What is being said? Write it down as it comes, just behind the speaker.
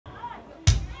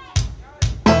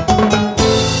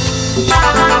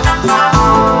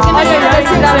¿Qué me quiere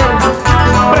decir? A ver.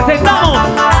 Presentamos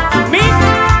mis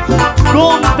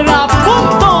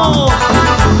contrapuntos.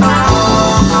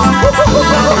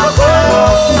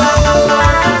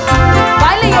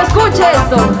 Baile y escuche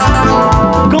esto.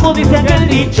 Como dice aquel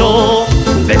dicho,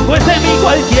 después de mí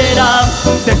cualquiera,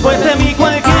 después de mí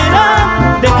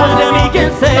cualquiera, después de mí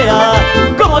quien sea.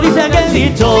 Como dice aquel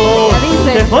dicho,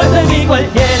 después de mí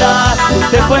cualquiera,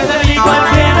 después de mí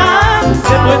cualquiera,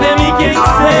 después de mí quien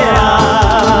sea.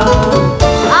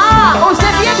 Ah,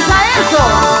 usted piensa eso,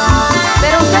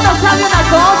 pero usted no sabe una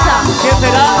cosa. ¿Qué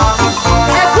será?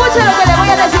 Escuche lo que le voy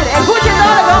a decir, escuche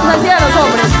todo lo que vamos a decir a los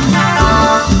hombres.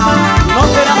 No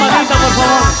será malita, por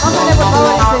favor. Póngale, por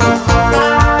favor, dice.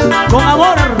 Con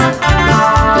amor.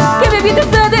 ¿Qué me vienes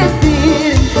a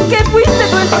decir? Que fuiste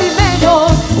tú el primero.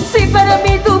 Si para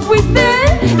mí tú fuiste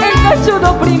el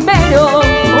cachudo primero.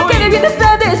 ¿Qué me vienes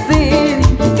a decir?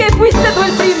 Que fuiste tú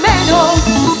el primero.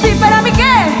 Si para mí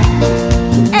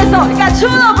qué? Eso, el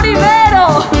cachudo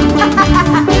primero.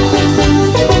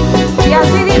 Y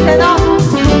así dice, ¿no?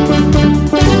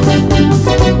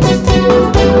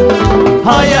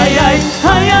 Ay, ay, ay,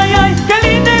 ay, ay, ay, qué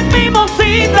linda es mi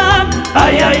mocita.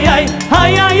 Ay, ay, ay,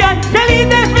 ay, ay, ay, qué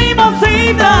linda es mi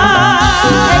mocita.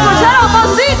 ¿Escucharon,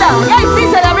 mocita? Y ahí sí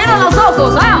se le abrieron los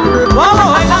ojos, ¿ah?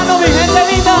 Vamos bailando, mi gente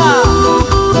linda.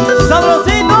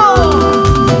 Sabrosito.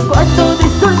 Cuando de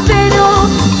soltero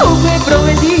tú me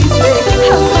prometiste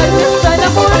amarme hasta la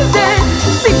muerte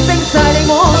sin pensar en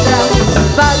otra.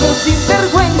 Vago sin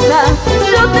vergüenza,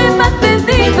 no te he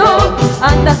mantenido.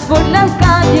 Andas por las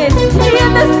calles y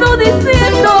andas tú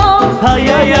diciendo Ay,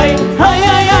 ay, ay, ay,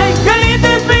 ay, ay, qué linda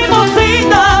es mi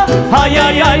mocita. Ay,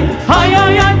 ay, ay, ay,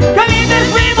 ay, ay, qué linda es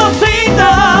mi mocita.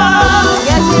 que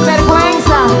es sin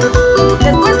vergüenza.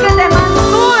 Después que te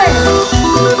mantuve,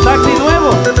 Taxi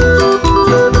nuevo.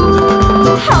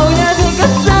 ahora de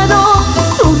casado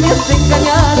tú me has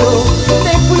engañado.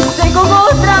 Te fuiste con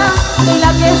otra,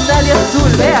 la que está de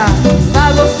azul, vea.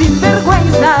 Vago sin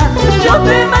vergüenza, yo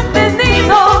te he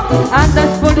mantenido.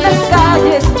 Andas por las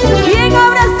calles, bien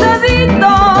abrazadito.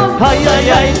 Ay, ay,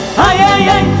 ay, ay, ay,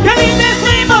 ay, qué linda es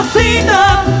mi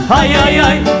mocita. Ay, ay,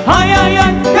 ay, ay, ay,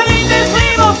 ay, qué linda es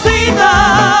mi mocita.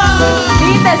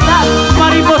 Linda está.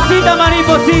 Mariposita,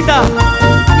 mariposita.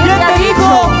 ¿Quién te ha ¿Quién te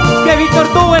dijo que Víctor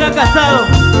Tubo era casado?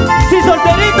 Sí,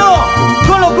 solterito,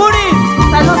 con los Kuriz.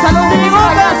 Salud, salud,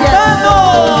 Seguimos gracias. cantando.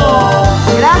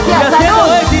 Y Gracias, haciendo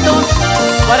salud. éxitos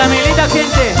para mi linda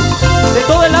gente de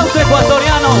todo el austro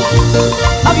ecuatoriano.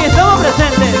 Aquí estamos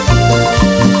presentes.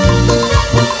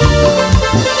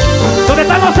 Donde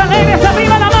están los alegres,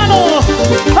 arriba la mano.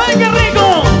 ¡Ay, qué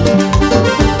rico!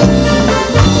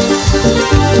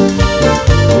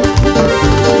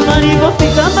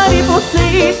 Mariposita,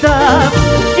 mariposita,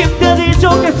 ¿quién te ha dicho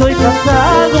que soy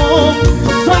casado?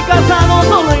 Soy casado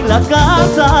solo en la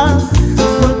casa,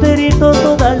 solterito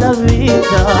toda la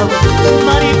vida.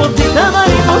 Mariposita,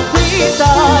 mariposita,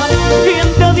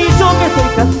 ¿quién te ha dicho que soy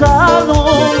casado?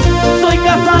 Soy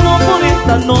casado por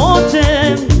esta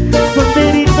noche,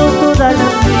 solterito toda la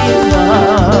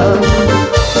vida.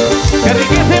 ¡Qué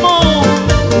riquísimo!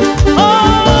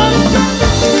 ¡Oh!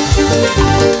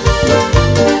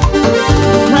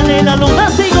 Sale la luna,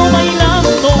 sigo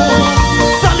bailando.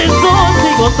 Sale el sol,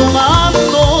 sigo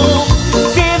tomando.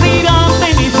 ¿Qué dirán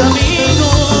de mis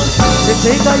amigos?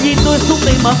 Ese gallito es un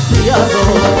demasiado.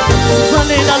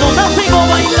 Sale la luna, sigo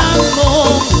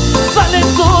bailando. Sale el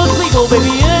sol, sigo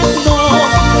bebiendo.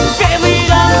 ¿Qué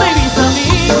dirán de mis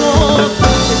amigos?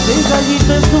 Ese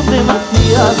gallito es un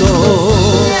demasiado.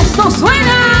 ¡Esto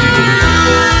suena!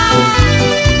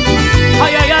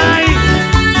 ¡Ay, ay, ay!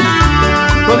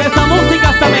 Con esta música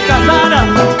hasta me casara.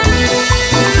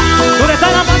 ¿Dónde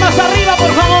están las manos arriba,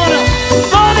 por favor?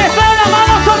 ¿Dónde están las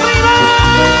manos arriba?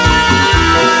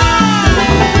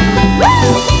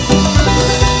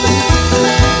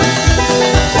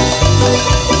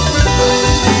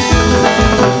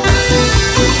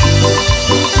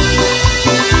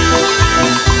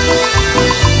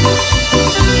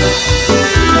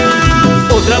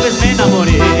 Otra vez me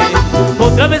enamoré,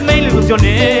 otra vez me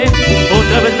ilusioné,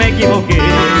 otra vez me equivoqué,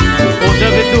 otra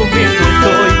vez sufriendo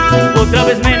estoy, otra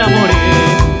vez me enamoré,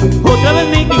 otra vez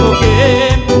me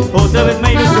equivoqué, otra vez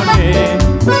me ilusioné,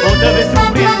 otra vez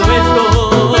sufriendo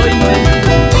estoy.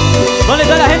 ¿Dónde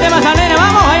está la gente más alegre?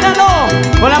 Vamos bailando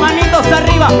con las manitos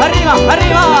arriba, arriba,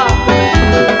 arriba.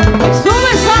 ¡Sube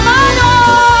esa mano!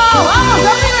 ¡Vamos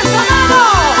arriba esa mano!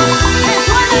 ¡Que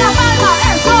suene la palma!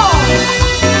 ¡Eso!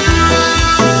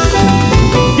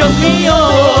 Dios mío,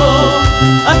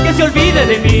 haz que se olvide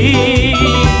de mí.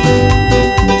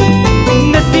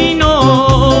 Destino,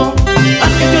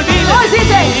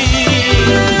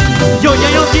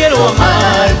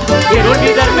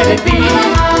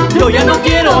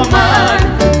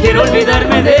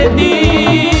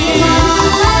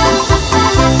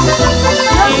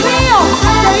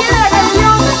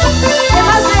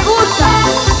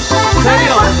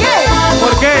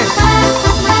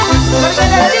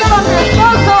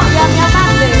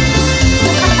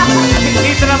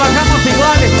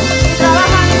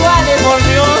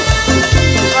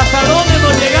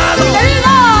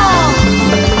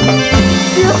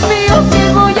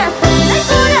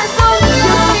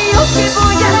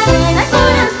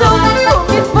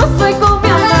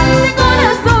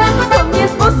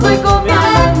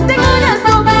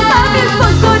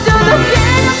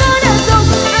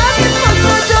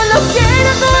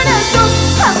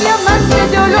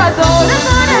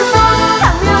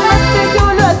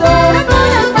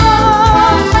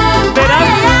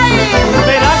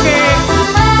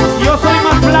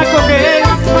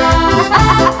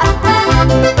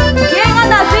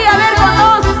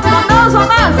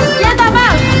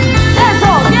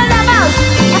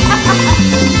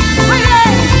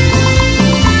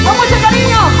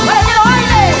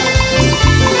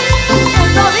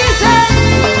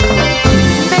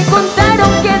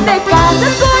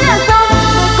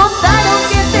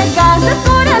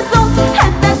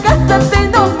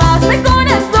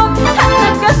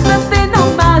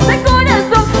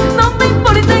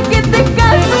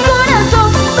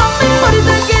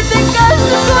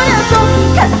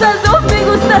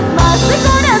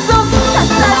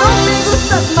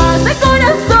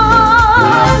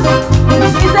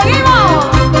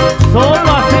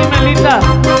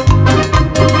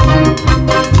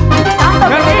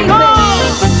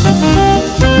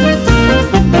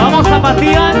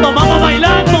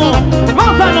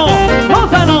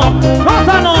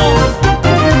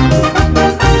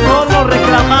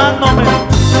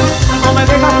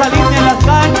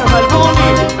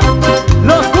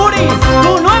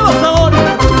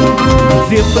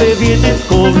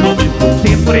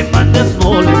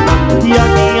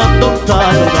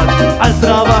 al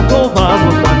trabajo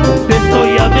vamos, de esto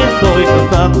ya me estoy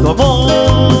cansando,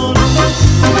 amor.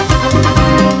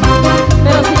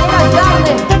 Pero si llegas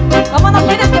tarde, ¿cómo no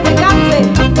quieres que me canse?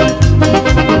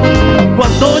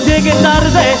 Cuando llegué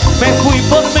tarde me fui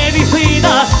por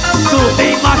medicinas. Tú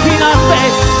te imaginaste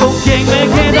con quién me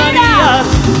quedarías.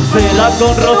 Será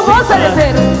con Rosita,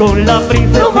 con la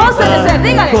princesita,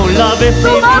 dígale. con la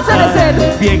vecina,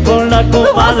 bien con la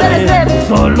comadre.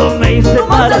 Solo me hice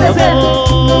para el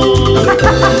amor.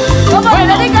 ¿Cómo le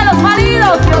dedican los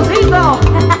maridos, Diosito?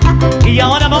 Y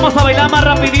ahora vamos a bailar más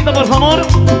rapidito, por favor.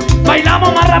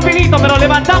 Bailamos más rapidito, pero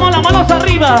levantamos las manos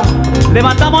arriba.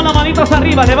 Levantamos las manitos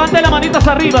arriba, levante las manitos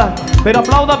arriba. Pero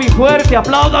aplauda bien fuerte,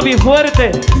 aplauda bien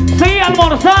fuerte. Sí,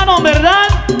 almorzaron, ¿verdad?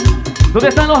 ¿Dónde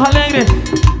están los alegres?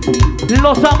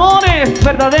 Los amores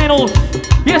verdaderos.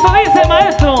 Y eso dice,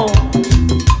 maestro.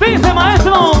 Dice,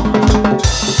 maestro.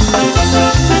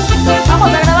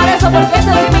 Vamos a grabar eso porque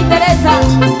eso sí me interesa.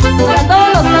 Para todos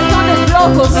los calzones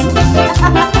flojos.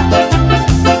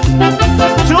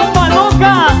 ¡Chupa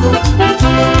loca!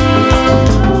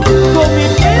 Con mi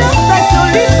pelo está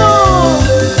cholito.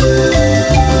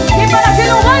 Y para que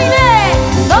lo baile,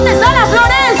 ¿dónde está la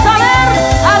floresta? A ver,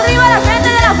 arriba la gente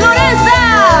de la floresta.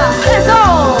 Eso.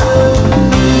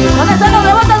 ¿Dónde están los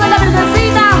devotos de la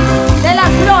virgencita de las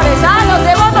flores? Ah, los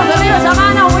devotos de arriba esa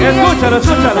mano, muy bien. Escúchalo,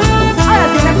 escúchalo. Ahora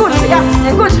sí, me escucho, ya, me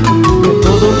escucho. De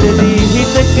todo te dije y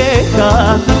te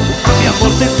quejas. Mi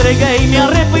amor te entregué y me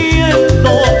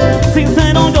arrepiento.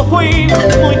 Sincero yo fui,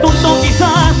 muy tonto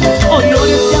quizás. Hoy lloro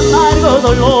este amargo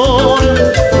dolor.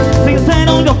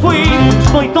 Sincero yo fui,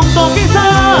 muy tonto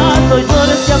quizás. Hoy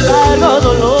lloro este amargo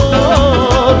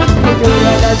dolor. Que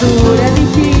llora la dura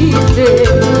dijiste,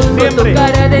 con tu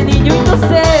cara de niño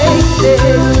inocente.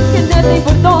 Que nada te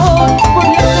importó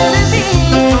burlarte de mí,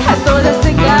 a todas te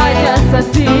engañas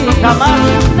así. Jamás.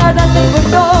 Nada te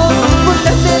importó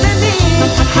burlarte de mí,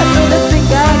 a todas te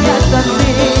engañas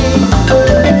así.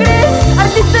 ¿Te crees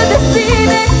artista de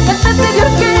cine, cantante de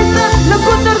orquesta,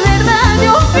 locutor de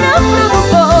radio, gran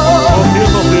productor?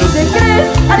 ¿Te crees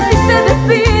artista de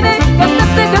cine,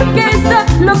 cantante de orquesta,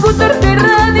 locutor de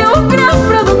radio, gran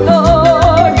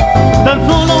productor? Tan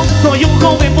solo soy un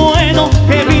joven bueno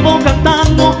que vivo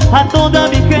cantando a toda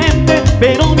mi gente,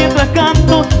 pero mientras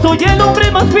canto soy el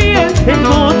hombre más fiel.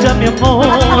 Escucha mi amor.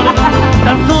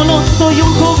 Tan solo soy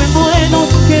un joven bueno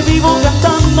que vivo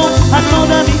cantando a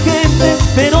toda mi gente,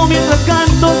 pero mientras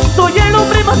canto soy el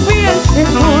hombre más fiel.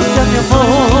 Escucha mi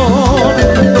amor.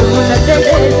 Por burlarte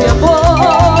de mi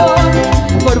amor,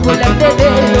 por burlarte de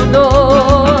mi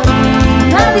honor.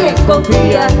 Nadie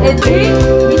confía en ti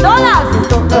y todas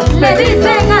le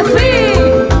dicen así.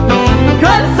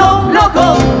 Calzón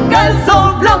flojo,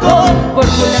 calzón flojo. Por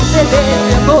burlarte de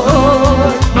mi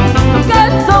amor,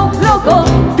 calzón flojo,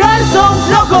 Calzón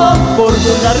flojo, por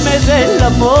burlarme del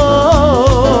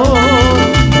amor.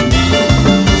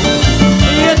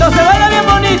 Y esto se baila bien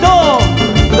bonito.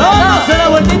 Dándose la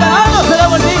vueltita, dándose la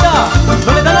vueltita.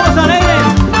 ¿Dónde están los alegres?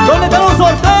 ¿Dónde están los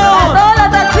sorteos? ¡a todos los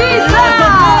taxistas!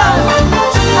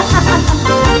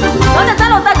 ¿Dónde están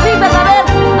los taxistas? A ver,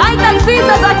 hay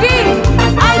taxistas aquí.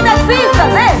 Hay taxistas,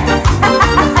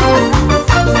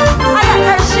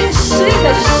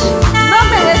 no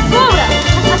me descubra.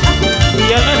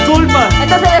 Ya no es culpa.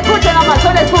 Entonces escuche nomás,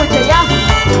 solo escuche, ¿ya?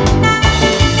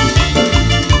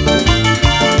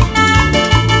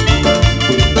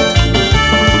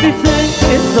 Dicen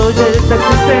que soy el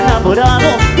taxista enamorado.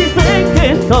 Dicen que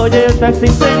soy el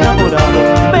taxista enamorado.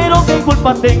 Pero qué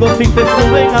culpa tengo si se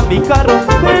suben a mi carro.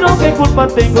 Pero qué culpa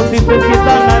tengo si se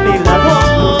sientan a mi lado.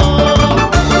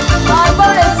 Ay,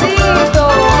 pobrecito.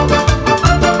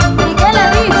 ¿Y qué le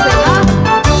dicen, ah?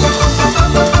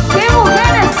 ¿Qué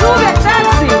mujeres sube al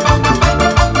taxi?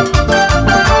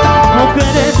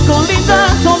 Mujeres con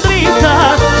lindas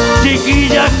sonrisas,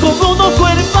 chiquillas con unos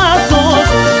cuerpazos,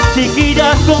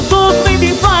 chiquillas con sus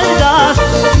minifaldas,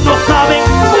 no saben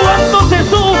cuánto se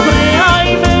sufre.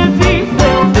 Ay, me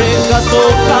dicen, deja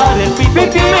tocar el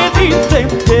pipiti, me dicen,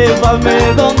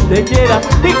 llévame donde quiera.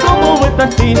 Y como buen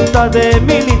taxista de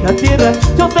mi linda tierra,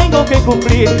 yo tengo que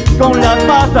cumplir con las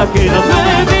pasajeras.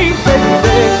 Me dicen,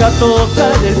 deja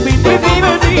tocar el pipiti,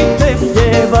 me dicen,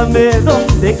 llévame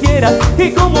donde quiera.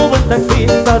 Y como buen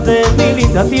taxista de mi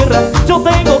linda tierra, yo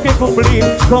tengo que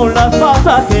cumplir con las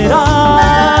pasajeras.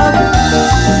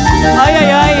 Ay, ay,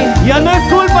 ay, ya no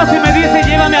es culpa si me dice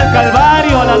llévame al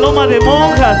Calvario, a la Loma de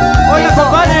Monjas. Oiga,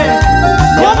 compadre,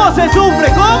 ¿cómo se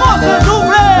sufre? ¿Cómo se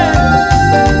sufre?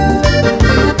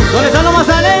 ¿Dónde están los más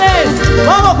alegres?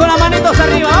 Vamos con las manitos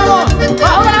arriba, vamos.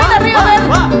 Vamos la mano arriba, a ver. Eso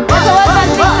va para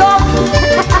TikTok.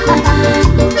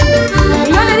 Y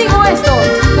yo le digo esto.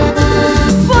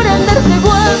 Por andar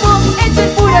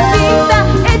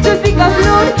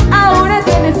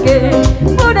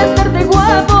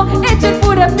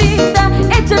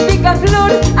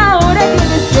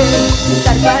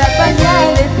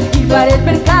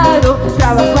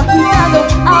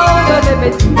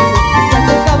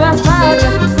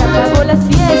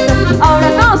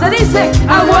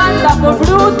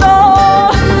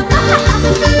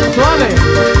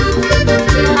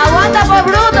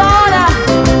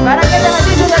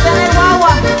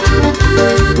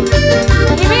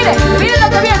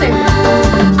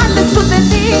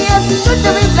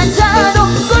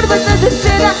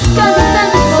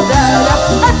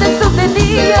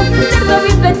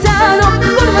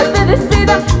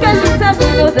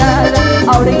casada.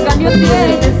 Ahora en cambio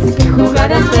tienes que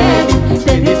jugar al tenis,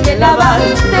 tienes que lavar,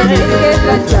 tienes que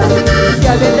planchar.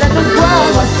 Ya vendrán los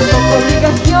guaguas con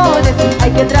obligaciones,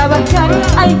 hay que trabajar,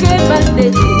 hay que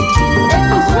mantener. En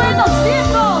tus buenos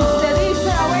tiempos